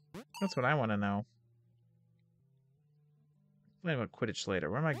 That's what I want to know. Wait about Quidditch later.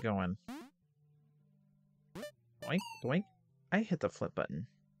 Where am I going? Doink, doink. I hit the flip button.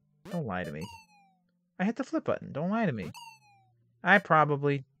 Don't lie to me. I hit the flip button. Don't lie to me. I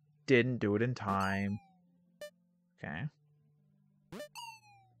probably didn't do it in time. Okay.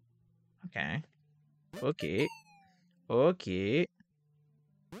 Okay. Okay. Okay.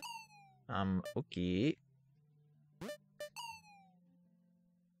 Okay.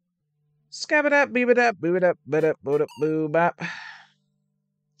 Scab it up, beep it up, boo it up, but up, boot up, boo bop.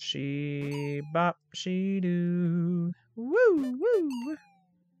 She bop, she do. Woo, woo.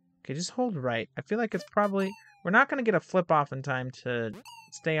 Okay, just hold right. I feel like it's probably... We're not going to get a flip off in time to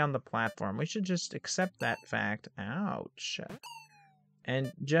stay on the platform. We should just accept that fact. Ouch.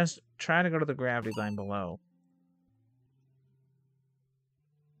 And just try to go to the gravity line below.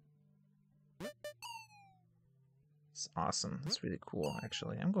 It's awesome. It's really cool,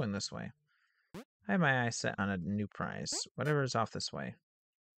 actually. I'm going this way. I have my eyes set on a new prize. Whatever is off this way.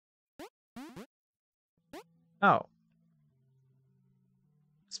 Oh.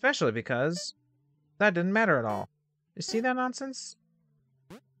 Especially because that didn't matter at all. You see that nonsense?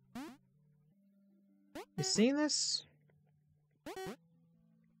 You seen this?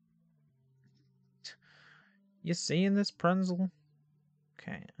 You seeing this, Prunzel?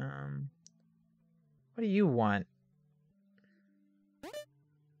 Okay, what do you want?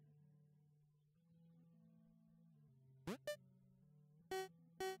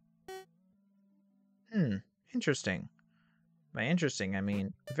 Interesting. By interesting, I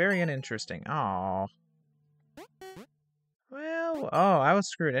mean very uninteresting. Aww. Well, oh, I was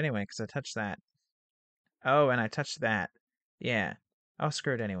screwed anyway because I touched that. Oh, and I touched that. Yeah, I was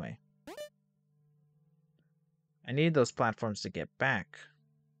screwed anyway. I need those platforms to get back.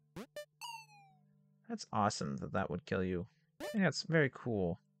 That's awesome that that would kill you. I think that's very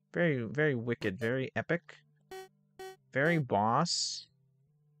cool. Very, very wicked. Very epic. Very boss.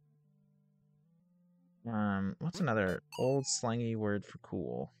 What's another old slangy word for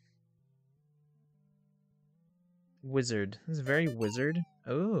cool? Wizard. This is very wizard.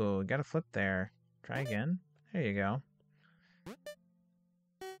 Oh, got a flip there. Try again. There you go.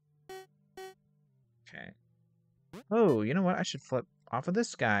 Okay. Oh, you know what? I should flip off of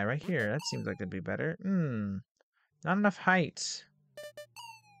this guy right here. That seems like it'd be better. Not enough height.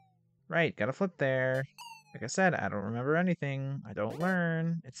 Right, gotta flip there. Like I said, I don't remember anything. I don't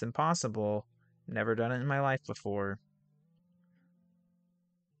learn. It's impossible. Never done it in my life before.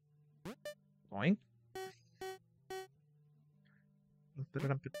 Boink.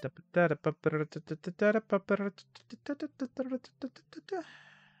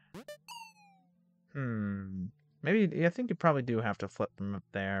 Maybe, I think you probably do have to flip them up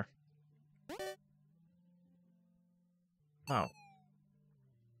there. Oh.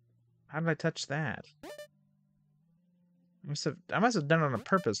 How did I touch that? I must have done it on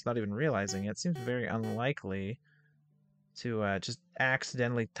purpose without even realizing it. It seems very unlikely to just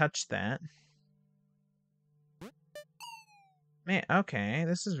accidentally touch that. Man, okay,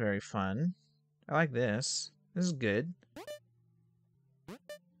 this is very fun. I like this. This is good.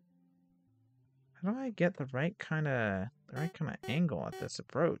 How do I get the right kind of angle at this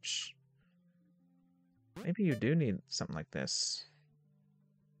approach? Maybe you do need something like this.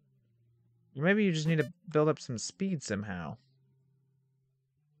 Or maybe you just need to build up some speed somehow.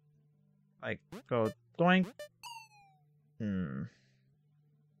 Like, go doink. It's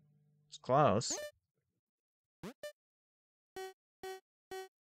close.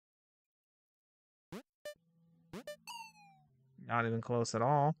 Not even close at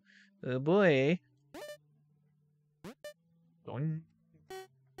all. Oh boy. Doink.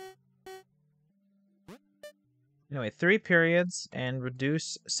 Anyway, 3 periods and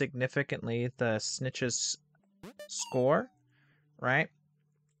reduce significantly the snitch's score, right?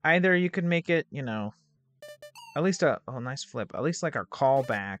 Either you could make it, you know, at least oh, nice flip. At least like a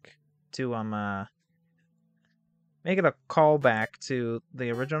callback to make it a callback to the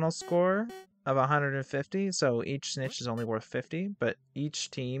original score of 150. So each snitch is only worth 50, but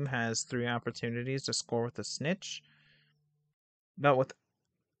each team has 3 opportunities to score with the snitch. But with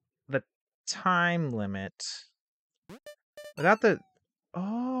the time limit, without the...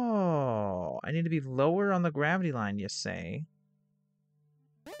 Oh, I need to be lower on the gravity line, you say?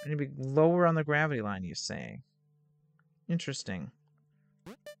 I need to be lower on the gravity line, you say? Interesting.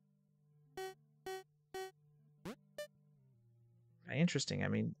 Interesting, I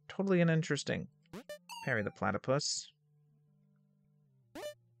mean, totally uninteresting. Parry the platypus.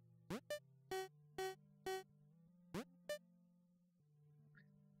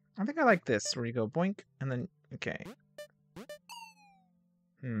 I think I like this, where you go boink, and then, okay.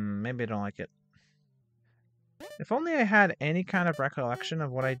 Maybe I don't like it. If only I had any kind of recollection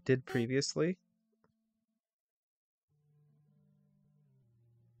of what I did previously.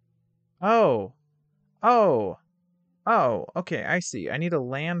 Oh. Oh. Oh, okay, I see. I need to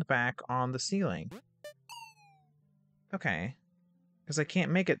land back on the ceiling. Okay. Because I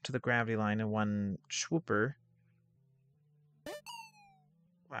can't make it to the gravity line in one swooper.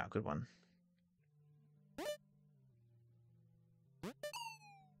 Wow, good one.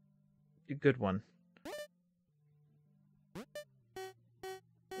 Good one.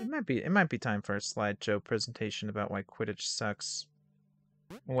 It might be time for a slideshow presentation about why Quidditch sucks.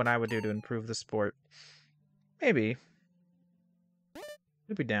 And what I would do to improve the sport. Maybe.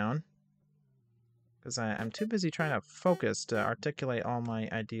 I'd be down. Because I'm too busy trying to focus to articulate all my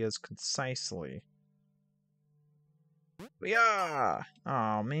ideas concisely. Yeah!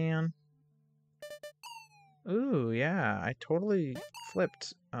 Oh, man. Ooh, yeah, I totally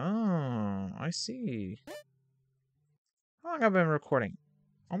flipped. Oh, I see. How long have I been recording?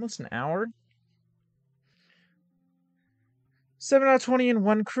 Almost an hour? 7 out of 20 and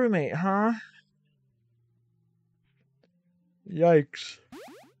one crewmate, huh? Yikes.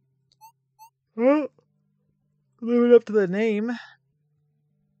 Oh, living up to the name.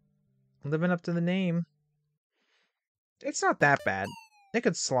 Living up to the name. It's not that bad. They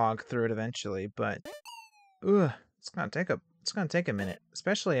could slog through it eventually, but it's gonna take a minute.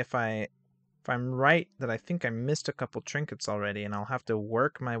 Especially if I'm right that I think I missed a couple trinkets already and I'll have to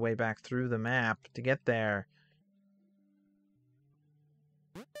work my way back through the map to get there.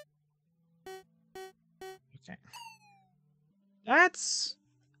 Okay. That's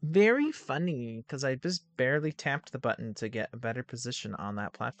very funny, because I just barely tapped the button to get a better position on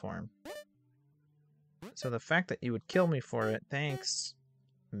that platform. So the fact that you would kill me for it, thanks.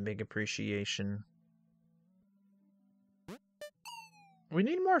 Big appreciation. We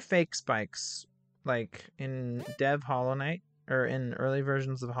need more fake spikes, like in Dev Hollow Knight, or in early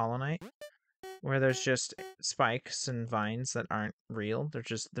versions of Hollow Knight, where there's just spikes and vines that aren't real.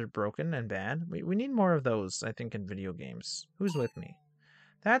 They're broken and bad. We need more of those, I think, in video games. Who's with me?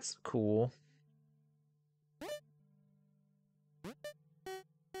 That's cool.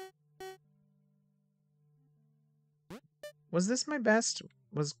 Was this my best?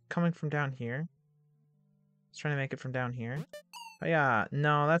 Was coming from down here? I was trying to make it from down here. But yeah,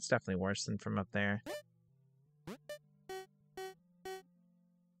 no, that's definitely worse than from up there.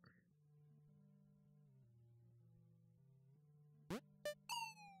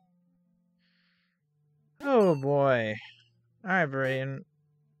 Oh boy. Alright, Viridian.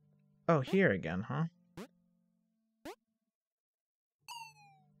 Oh, here again, huh?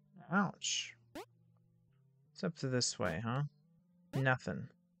 Ouch. It's up to this way, huh? Nothing.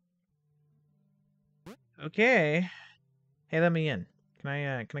 Okay. Hey, let me in. Can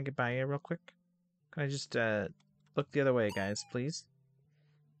I get by here real quick? Can I just look the other way, guys, please?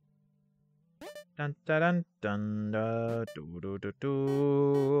 Dun dun dun dun do do do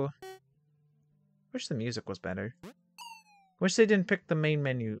do. Wish the music was better. Wish they didn't pick the main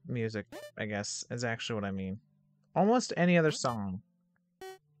menu music, I guess, is actually what I mean. Almost any other song.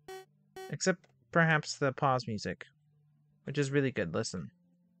 Except perhaps the pause music. Which is really good, listen.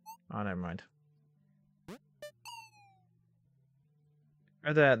 Oh, never mind.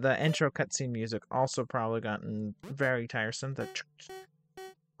 Or the intro cutscene music also probably gotten very tiresome. That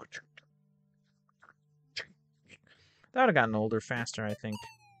would have gotten older faster, I think.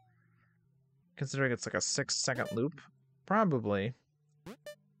 Considering it's like a 6-second loop. Probably. I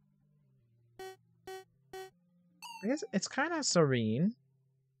guess it's kind of serene.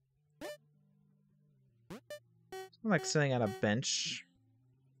 I'm like sitting on a bench.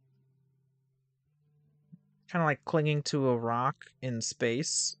 Kind of like clinging to a rock in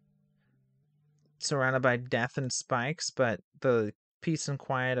space. Surrounded by death and spikes, but the peace and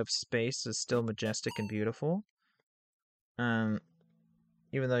quiet of space is still majestic and beautiful. Even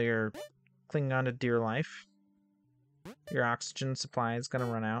though you're clinging on to dear life. Your oxygen supply is gonna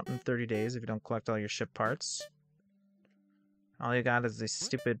run out in 30 days if you don't collect all your ship parts. All you got is these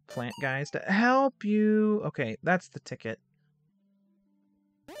stupid plant guys to help you. Okay, that's the ticket.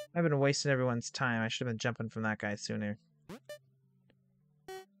 I've been wasting everyone's time. I should have been jumping from that guy sooner.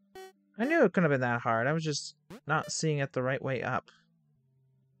 I knew it couldn't have been that hard. I was just not seeing it the right way up.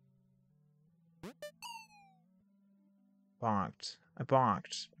 Bonked. I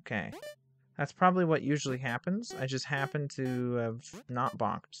bonked. Okay. That's probably what usually happens. I just happened to have not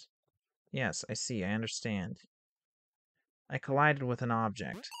bonked. Yes, I see. I understand. I collided with an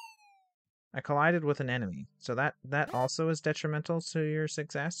object. I collided with an enemy. So that also is detrimental to your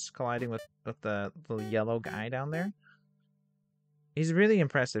success, colliding with the yellow guy down there. He's really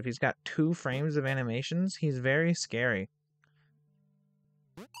impressive. He's got 2 frames of animations. He's very scary.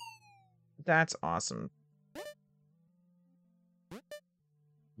 That's awesome.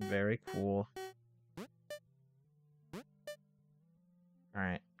 Very cool.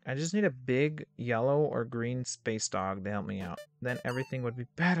 Alright. I just need a big yellow or green space dog to help me out. Then everything would be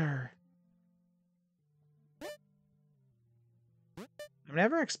better. I'm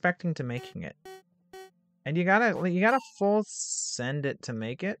never expecting to making it. And you gotta full send it to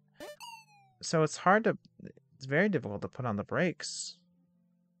make it. So it's very difficult to put on the brakes.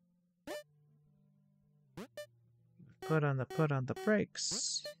 Put on the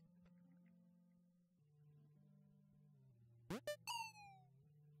brakes.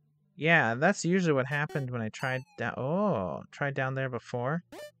 Yeah, that's usually what happened when I tried down there before.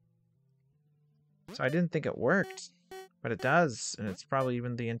 So I didn't think it worked, but it does, and it's probably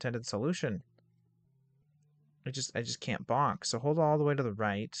even the intended solution. I just can't bonk. So hold all the way to the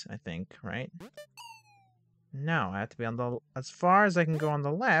right, I think, right? No, I have to be on as far as I can go on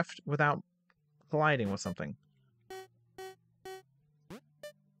the left without colliding with something.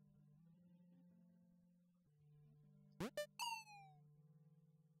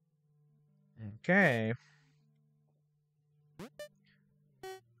 Okay.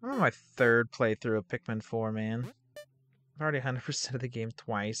 I'm on my third playthrough of Pikmin 4, man. I've already 100% of the game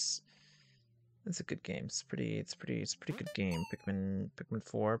twice. It's a good game. It's pretty good game. Pikmin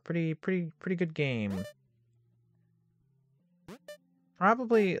 4. Pretty good game.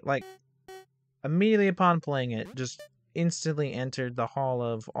 Probably, like, immediately upon playing it, just instantly entered the hall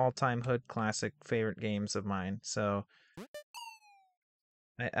of all-time hood classic favorite games of mine. So,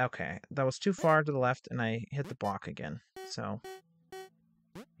 okay, that was too far to the left, and I hit the block again. So,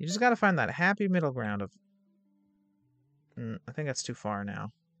 you just gotta find that happy middle ground of... I think that's too far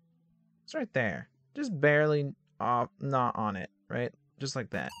now. It's right there. Just barely off, not on it, right? Just like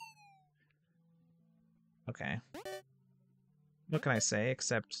that. Okay. What can I say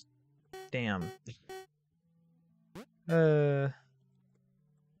except... Damn. Dun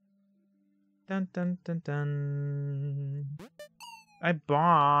dun dun dun. I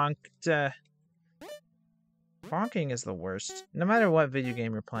bonked. Bonking is the worst. No matter what video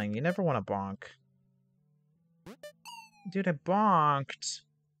game you're playing, you never want to bonk. Dude, I bonked.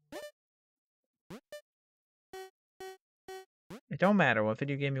 It don't matter what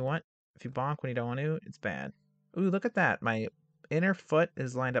video game you want. If you bonk when you don't want to, it's bad. Ooh, look at that. My inner foot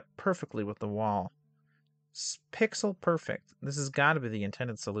is lined up perfectly with the wall. Pixel perfect. This has got to be the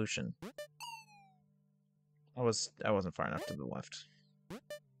intended solution. I wasn't far enough to the left.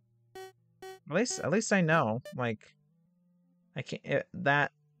 At least I know. Like, I can't.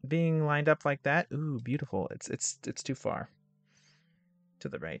 That being lined up like that. Ooh, beautiful. It's too far. To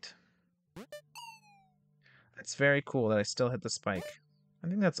the right. It's very cool that I still hit the spike. I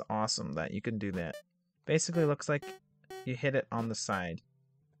think that's awesome that you can do that. Basically, looks like you hit it on the side.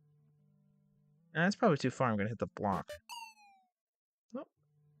 That's probably too far. I'm gonna hit the block. Oh,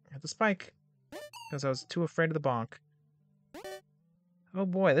 hit the spike because I was too afraid of the bonk. Oh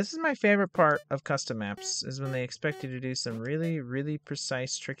boy, this is my favorite part of custom maps, is when they expect you to do some really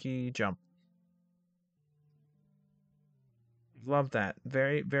precise, tricky jump. Love that.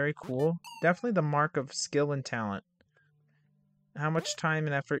 Very cool. Definitely the mark of skill and talent. How much time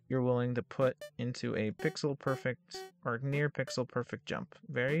and effort you're willing to put into a pixel perfect or near pixel perfect jump.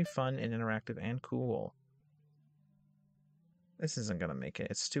 Very fun and interactive and cool. This isn't gonna make it.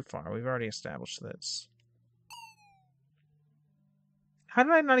 It's too far. We've already established this. How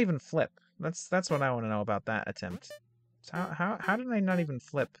did I not even flip? That's what I want to know about that attempt. So how did I not even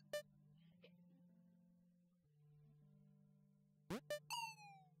flip?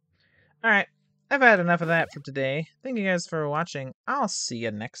 Alright, I've had enough of that for today. Thank you guys for watching. I'll see you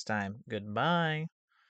next time. Goodbye.